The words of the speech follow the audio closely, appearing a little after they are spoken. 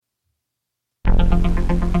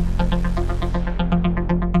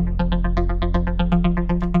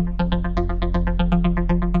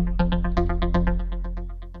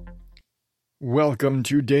Welcome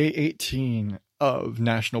to day 18 of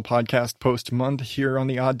National Podcast Post Month here on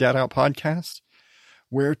the Odd Dad Out podcast,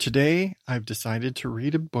 where today I've decided to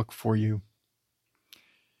read a book for you.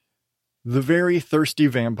 The Very Thirsty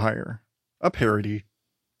Vampire, a parody.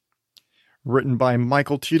 Written by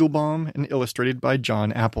Michael Teitelbaum and illustrated by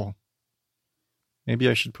John Apple. Maybe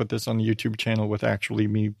I should put this on the YouTube channel with actually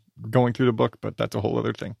me going through the book, but that's a whole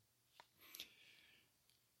other thing.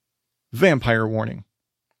 Vampire warning.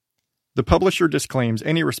 The publisher disclaims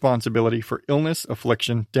any responsibility for illness,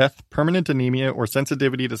 affliction, death, permanent anemia, or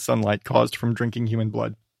sensitivity to sunlight caused from drinking human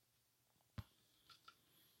blood.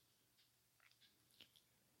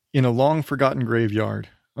 In a long-forgotten graveyard,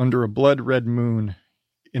 under a blood-red moon,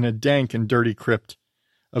 in a dank and dirty crypt,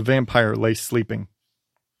 a vampire lay sleeping.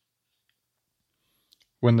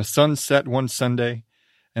 When the sun set one Sunday,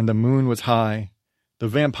 and the moon was high, the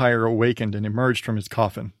vampire awakened and emerged from his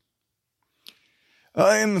coffin.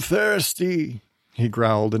 "I'm thirsty," he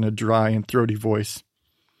growled in a dry and throaty voice.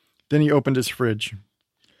 Then he opened his fridge.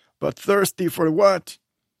 "But thirsty for what?"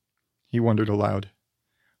 he wondered aloud.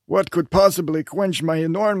 "What could possibly quench my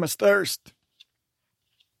enormous thirst?"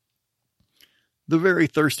 The very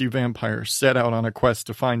thirsty vampire set out on a quest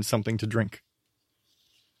to find something to drink.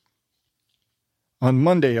 On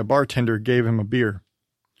Monday, a bartender gave him a beer.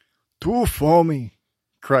 "Too foamy,"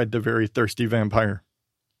 cried the very thirsty vampire.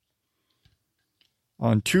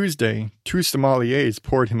 On Tuesday, two sommeliers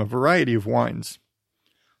poured him a variety of wines.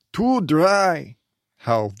 "Too dry,"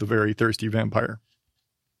 howled the very thirsty vampire.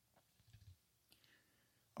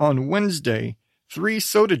 On Wednesday, 3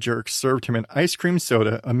 soda jerks served him an ice cream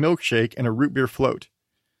soda, a milkshake, and a root beer float.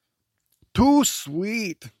 "Too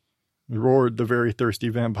sweet," roared the very thirsty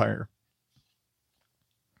vampire.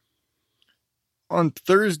 On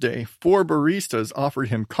Thursday, 4 baristas offered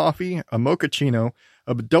him coffee, a mochaccino,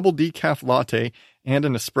 a double decaf latte, and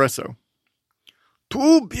an espresso.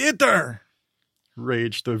 "Too bitter,"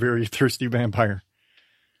 raged the very thirsty vampire.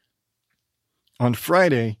 On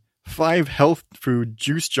Friday, 5 health food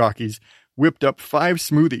juice jockeys whipped up 5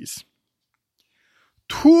 smoothies.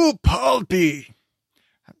 "Too pulpy,"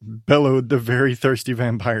 bellowed the very thirsty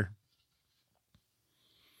vampire.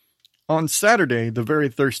 On Saturday, the very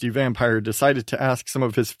thirsty vampire decided to ask some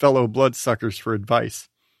of his fellow bloodsuckers for advice.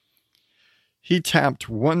 He tapped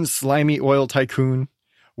 1 slimy oil tycoon,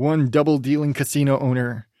 1 double-dealing casino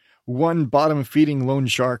owner, 1 bottom-feeding loan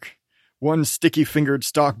shark, 1 sticky-fingered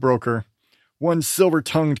stockbroker, 1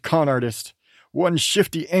 silver-tongued con artist, 1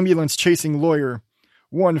 shifty ambulance-chasing lawyer,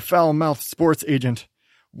 1 foul-mouthed sports agent,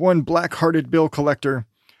 1 black-hearted bill collector,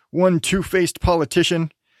 1 two-faced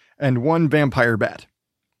politician, and 1 vampire bat.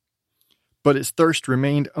 But his thirst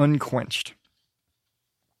remained unquenched.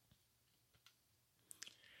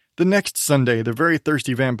 The next Sunday, the very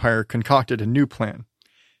thirsty vampire concocted a new plan.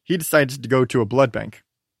 He decided to go to a blood bank.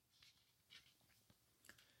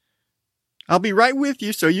 "I'll be right with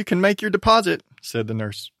you so you can make your deposit," said the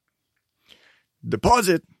nurse.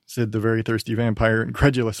 "Deposit?" said the very thirsty vampire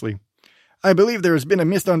incredulously. "I believe there has been a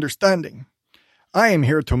misunderstanding. I am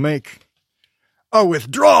here to make a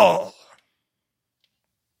withdrawal."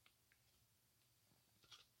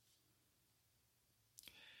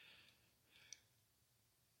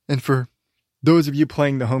 And for those of you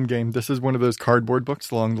playing the home game, this is one of those cardboard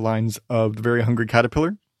books along the lines of The Very Hungry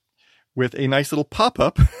Caterpillar with a nice little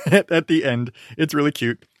pop-up at the end. It's really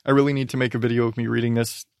cute. I really need to make a video of me reading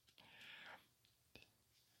this.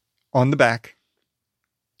 On the back,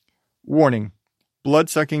 warning,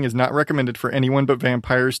 blood-sucking is not recommended for anyone but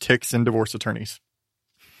vampires, ticks, and divorce attorneys.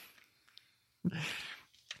 You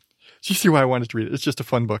see why I wanted to read it. It's just a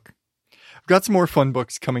fun book. I've got some more fun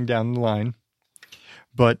books coming down the line.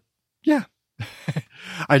 But, yeah,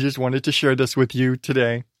 I just wanted to share this with you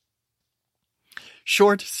today.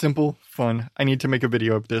 Short, simple, fun. I need to make a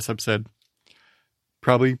video of this, I've said.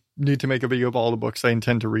 Probably need to make a video of all the books I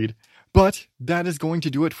intend to read. But that is going to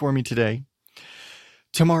do it for me today.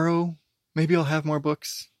 Tomorrow, maybe I'll have more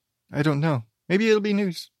books. I don't know. Maybe it'll be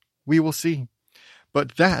news. We will see.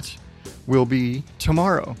 But that will be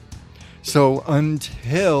tomorrow. So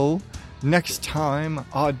until next time,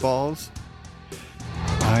 oddballs,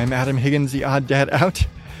 I'm Adam Higgins, the Odd Dad Out.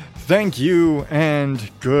 Thank you and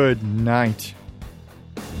good night.